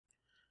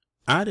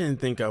I didn't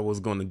think I was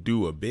going to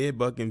do a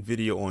bedbucking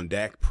video on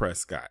Dak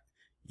Prescott,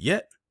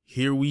 yet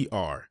here we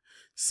are.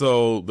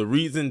 So the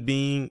reason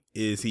being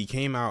is he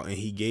came out and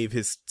he gave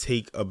his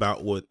take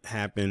about what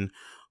happened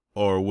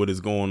or what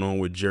is going on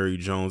with Jerry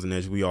Jones. And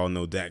as we all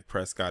know, Dak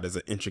Prescott is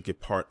an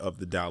intricate part of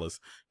the Dallas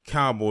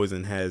Cowboys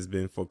and has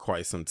been for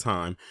quite some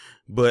time.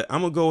 But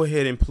I'm going to go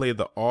ahead and play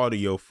the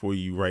audio for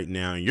you right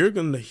now. And you're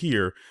going to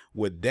hear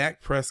what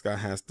Dak Prescott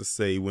has to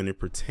say when it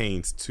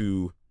pertains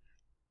to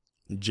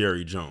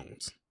Jerry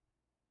Jones.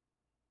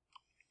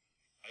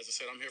 As I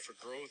said, I'm here for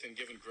growth and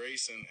giving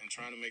grace and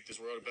trying to make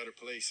this world a better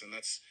place. And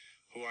that's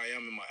who I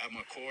am at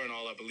my core and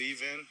all I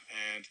believe in.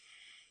 And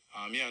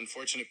yeah,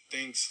 unfortunate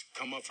things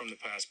come up from the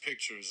past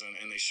pictures,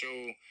 and they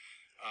show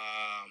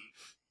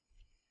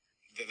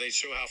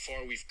how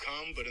far we've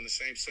come. But in the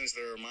same sense,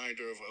 they're a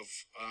reminder of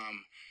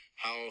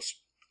how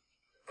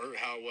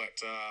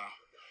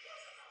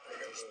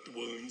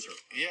wounds,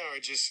 or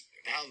just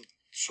how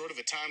short of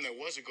a time that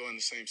was ago. In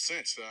the same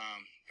sense,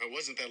 it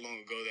wasn't that long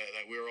ago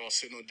that we were all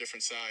sitting on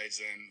different sides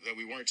and that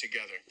we weren't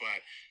together.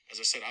 But as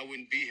I said, I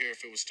wouldn't be here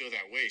if it was still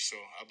that way. So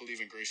I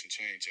believe in grace and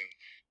change,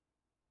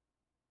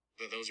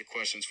 and those are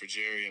questions for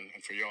Jerry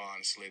and for y'all,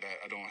 honestly, that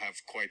I don't have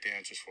quite the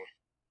answers for.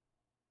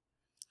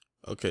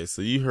 Okay,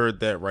 so you heard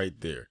that right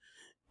there.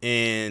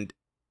 And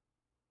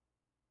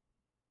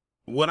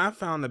what I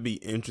found to be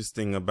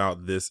interesting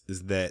about this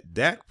is that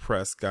Dak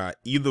Prescott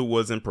either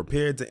wasn't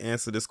prepared to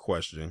answer this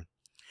question,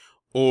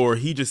 or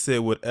he just said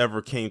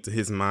whatever came to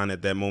his mind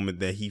at that moment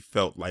that he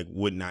felt like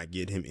would not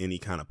get him any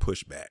kind of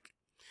pushback.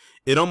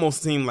 It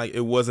almost seemed like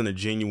it wasn't a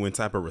genuine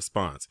type of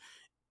response.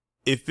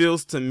 It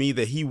feels to me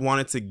that he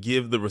wanted to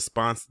give the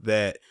response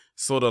that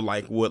sort of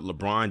like what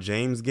LeBron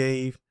James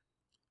gave,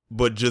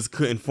 but just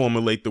couldn't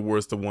formulate the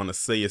words to want to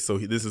say it. So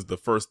this is the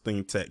first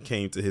thing that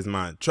came to his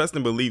mind. Trust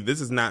and believe,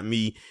 this is not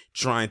me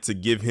trying to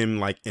give him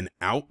like an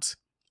out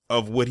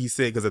of what he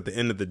said, because at the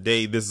end of the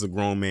day, this is a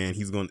grown man.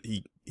 He's going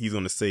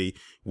to say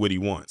what he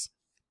wants.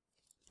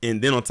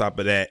 And then on top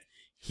of that,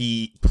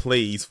 he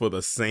plays for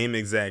the same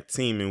exact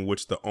team in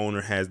which the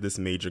owner has this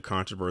major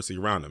controversy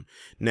around him.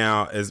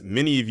 Now, as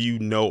many of you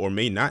know or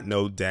may not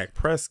know, Dak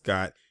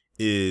Prescott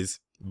is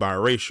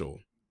biracial.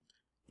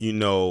 You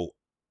know,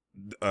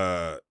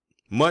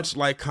 much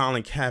like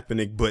Colin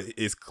Kaepernick, but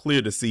it's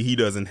clear to see he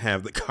doesn't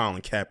have the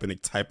Colin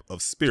Kaepernick type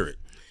of spirit.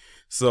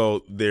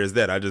 So there's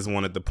that. I just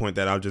wanted to point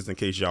that out just in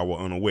case y'all were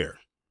unaware.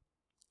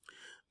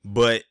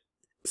 But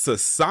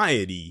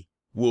society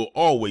will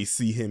always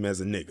see him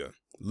as a nigga.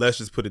 Let's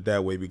just put it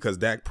that way, because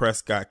Dak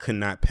Prescott could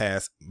not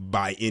pass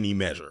by any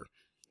measure.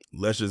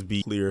 Let's just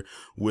be clear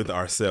with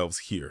ourselves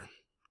here.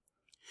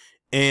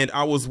 And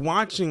I was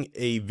watching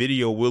a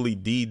video Willie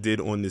D did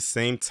on this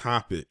same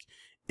topic,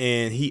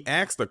 and he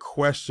asked a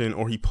question,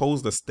 or he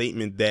posed a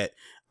statement that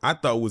I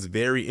thought was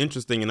very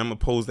interesting, and I'm going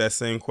to pose that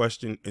same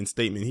question and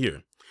statement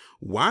here.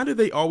 Why do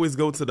they always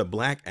go to the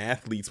black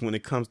athletes when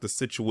it comes to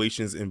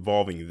situations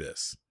involving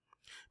this?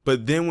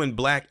 But then when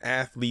black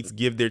athletes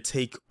give their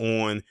take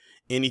on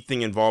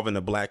anything involving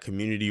the black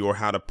community or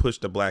how to push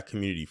the black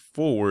community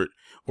forward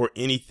or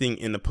anything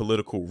in the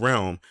political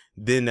realm,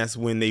 then that's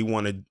when they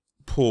want to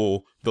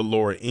pull the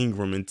Laura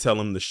Ingraham and tell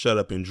them to shut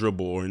up and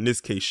dribble, or in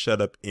this case,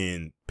 shut up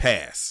and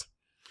pass,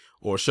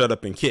 or shut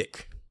up and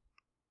kick,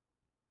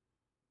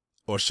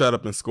 or shut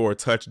up and score a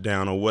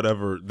touchdown, or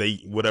whatever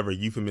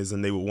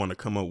euphemism they would want to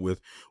come up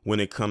with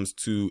when it comes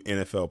to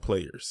NFL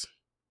players.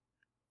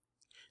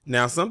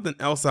 Now, something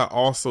else I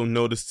also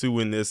noticed too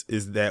in this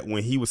is that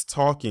when he was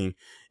talking,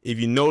 if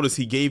you notice,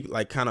 he gave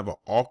like kind of an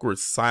awkward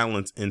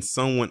silence, and it's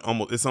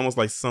almost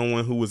like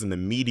someone who was in the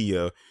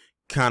media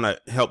kind of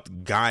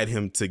helped guide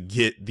him to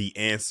get the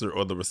answer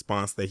or the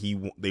response that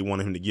they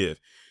wanted him to give.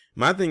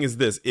 My thing is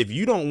this: if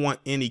you don't want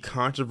any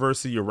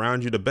controversy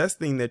around you, the best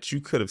thing that you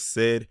could have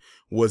said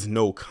was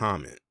no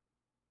comment.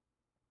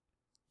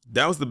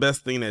 That was the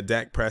best thing that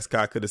Dak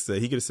Prescott could have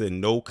said. He could have said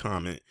no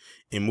comment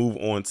and move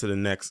on to the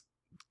next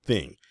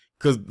thing,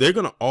 because they're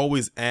going to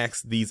always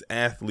ask these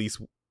athletes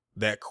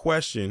that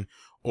question,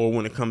 or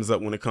when it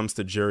comes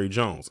to Jerry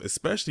Jones,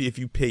 especially if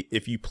you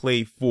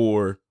play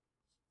for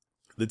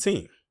the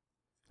team,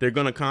 they're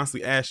going to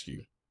constantly ask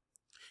you.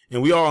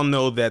 And we all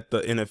know that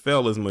the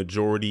NFL is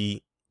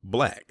majority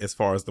black as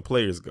far as the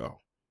players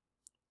go.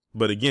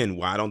 But again,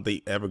 why don't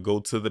they ever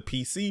go to the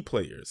PC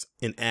players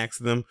and ask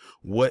them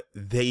what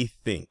they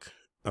think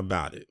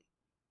about it?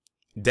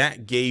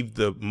 Dak gave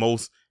the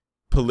most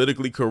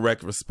politically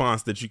correct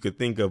response that you could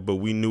think of, but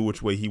we knew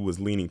which way he was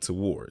leaning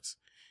towards.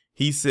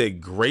 He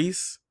said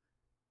grace.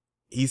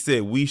 He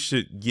said we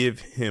should give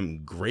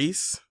him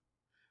grace.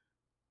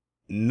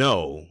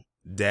 No,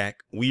 Dak,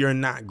 we are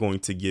not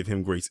going to give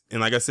him grace.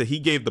 And like I said, he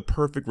gave the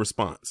perfect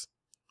response.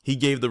 He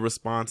gave the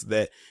response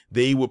that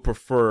they would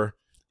prefer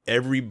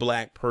every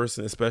black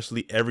person,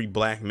 especially every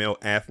black male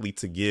athlete,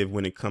 to give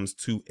when it comes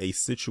to a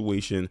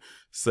situation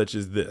such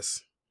as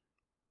this.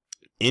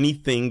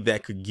 Anything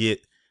that could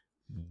get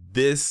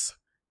this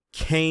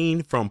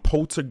Kane from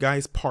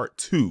Poltergeist Part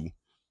 2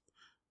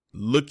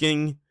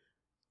 looking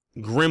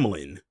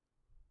gremlin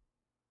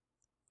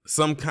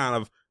some kind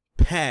of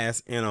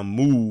pass and a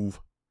move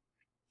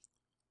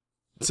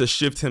to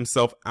shift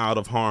himself out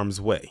of harm's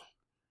way.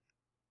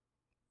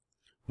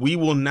 We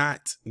will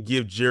not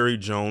give Jerry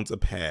Jones a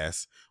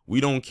pass.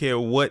 We don't care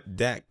what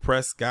Dak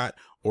Prescott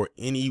or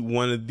any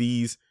one of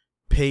these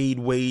paid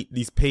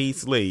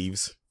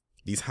slaves,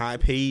 these high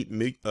paid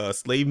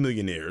slave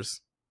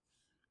millionaires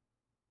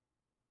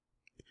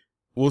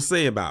will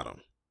say about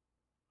him.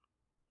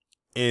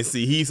 And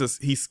see,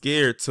 he's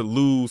scared to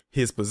lose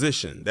his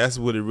position. That's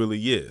what it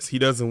really is. He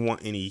doesn't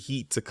want any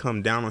heat to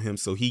come down on him,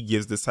 so he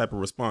gives this type of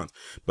response.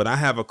 But I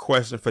have a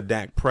question for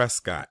Dak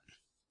Prescott.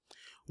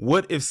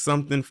 What if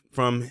something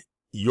from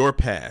your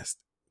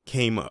past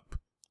came up,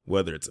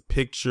 whether it's a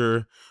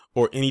picture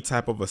or any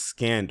type of a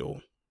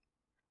scandal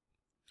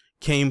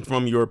came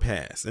from your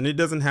past? And it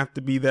doesn't have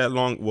to be that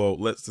long. Well,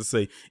 let's just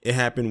say it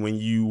happened when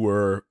you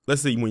were,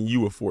 let's say when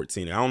you were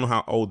 14. I don't know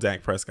how old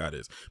Dak Prescott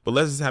is, but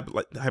let's just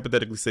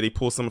hypothetically say they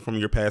pull something from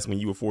your past when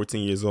you were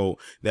 14 years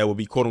old that would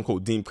be quote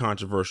unquote deemed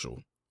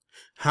controversial.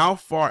 How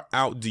far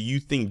out do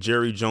you think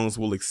Jerry Jones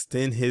will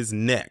extend his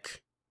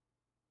neck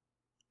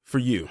for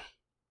you?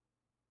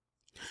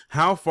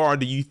 How far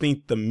do you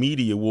think the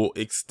media will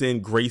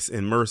extend grace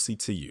and mercy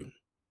to you?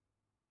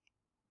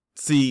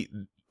 See,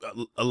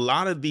 a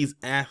lot of these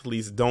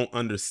athletes don't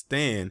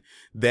understand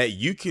that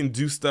you can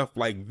do stuff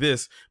like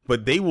this,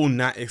 but they will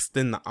not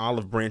extend the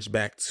olive branch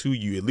back to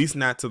you, at least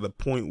not to the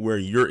point where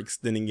you're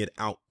extending it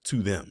out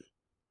to them.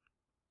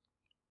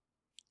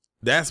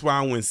 That's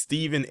why when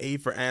Stephen A.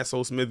 for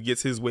Asshole Smith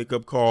gets his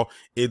wake-up call,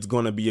 it's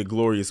going to be a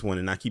glorious one.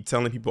 And I keep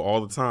telling people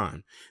all the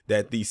time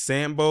that these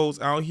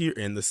Sambos out here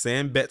and the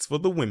Sam bets for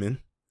the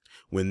women,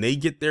 when they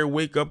get their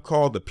wake-up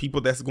call, the people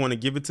that's going to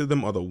give it to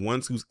them are the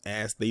ones whose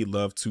ass they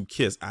love to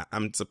kiss.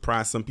 I'm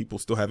surprised some people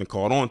still haven't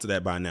caught on to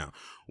that by now.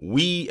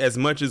 We, as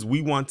much as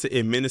we want to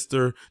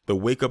administer the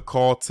wake-up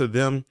call to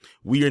them,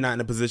 we are not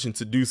in a position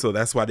to do so.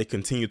 That's why they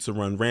continue to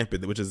run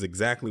rampant, which is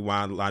exactly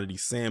why a lot of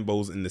these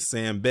Sambos and the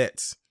Sam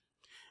bets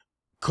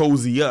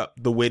cozy up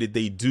the way that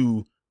they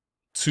do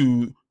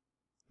to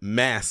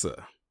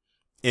Massa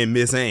and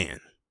Miss Ann.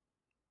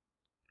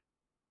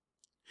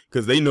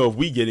 Because they know if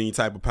we get any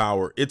type of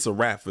power, it's a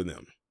wrap for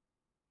them.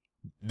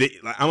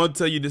 I'm going to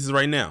tell you this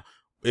right now.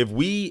 If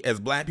we as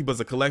black people as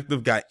a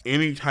collective got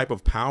any type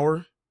of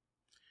power,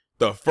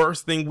 the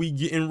first thing we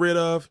getting rid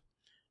of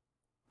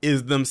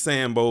is them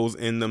Sambos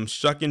and them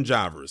shucking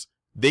jivers.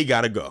 They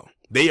got to go.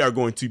 They are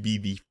going to be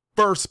the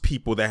first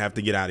people that have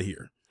to get out of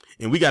here.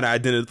 And we got to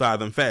identify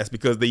them fast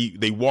because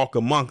they walk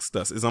amongst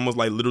us. It's almost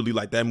like literally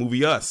like that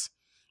movie Us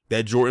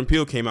that Jordan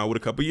Peele came out with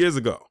a couple years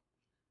ago.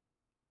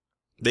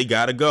 They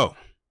got to go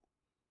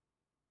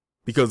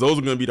because those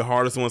are going to be the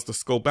hardest ones to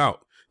scope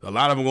out. A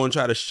lot of them are going to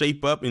try to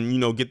shape up and, you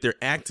know, get their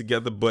act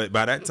together. But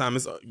by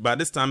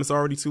this time, it's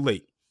already too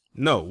late.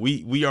 No,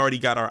 we already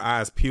got our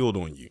eyes peeled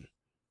on you.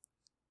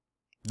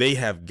 They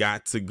have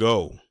got to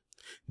go.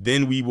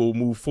 Then we will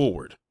move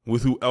forward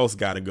with who else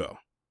got to go.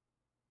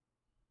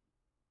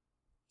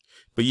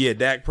 But yeah,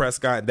 Dak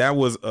Prescott, that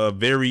was a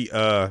very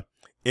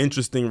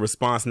interesting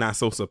response, not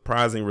so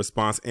surprising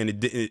response,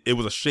 and it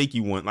was a shaky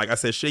one. Like I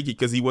said, shaky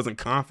because he wasn't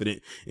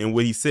confident in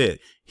what he said.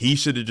 He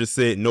should have just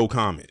said no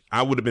comment.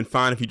 I would have been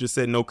fine if he just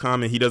said no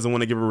comment. He doesn't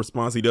want to give a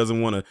response. He doesn't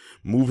want to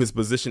move his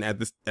position at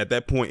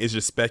that point. It's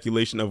just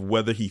speculation of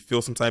whether he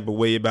feels some type of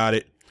way about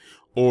it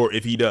or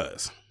if he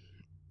does.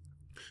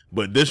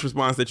 But this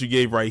response that you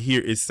gave right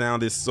here, it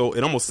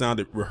almost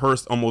sounded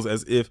rehearsed, almost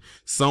as if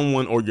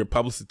someone or your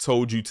publicist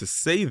told you to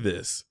say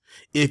this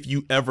if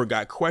you ever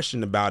got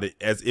questioned about it,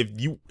 as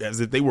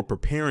if they were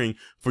preparing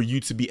for you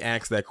to be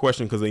asked that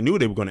question because they knew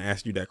they were going to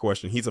ask you that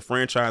question. He's a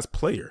franchise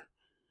player.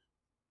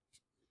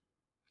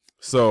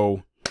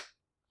 So,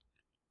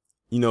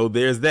 you know,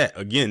 there's that.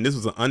 Again, this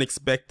was an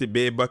unexpected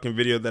bedbucking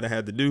video that I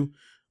had to do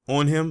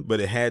on him,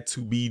 but it had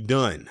to be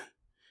done.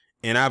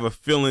 And I have a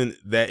feeling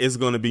that it's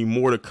going to be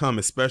more to come,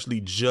 especially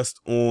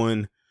just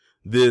on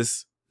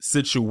this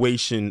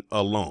situation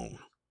alone.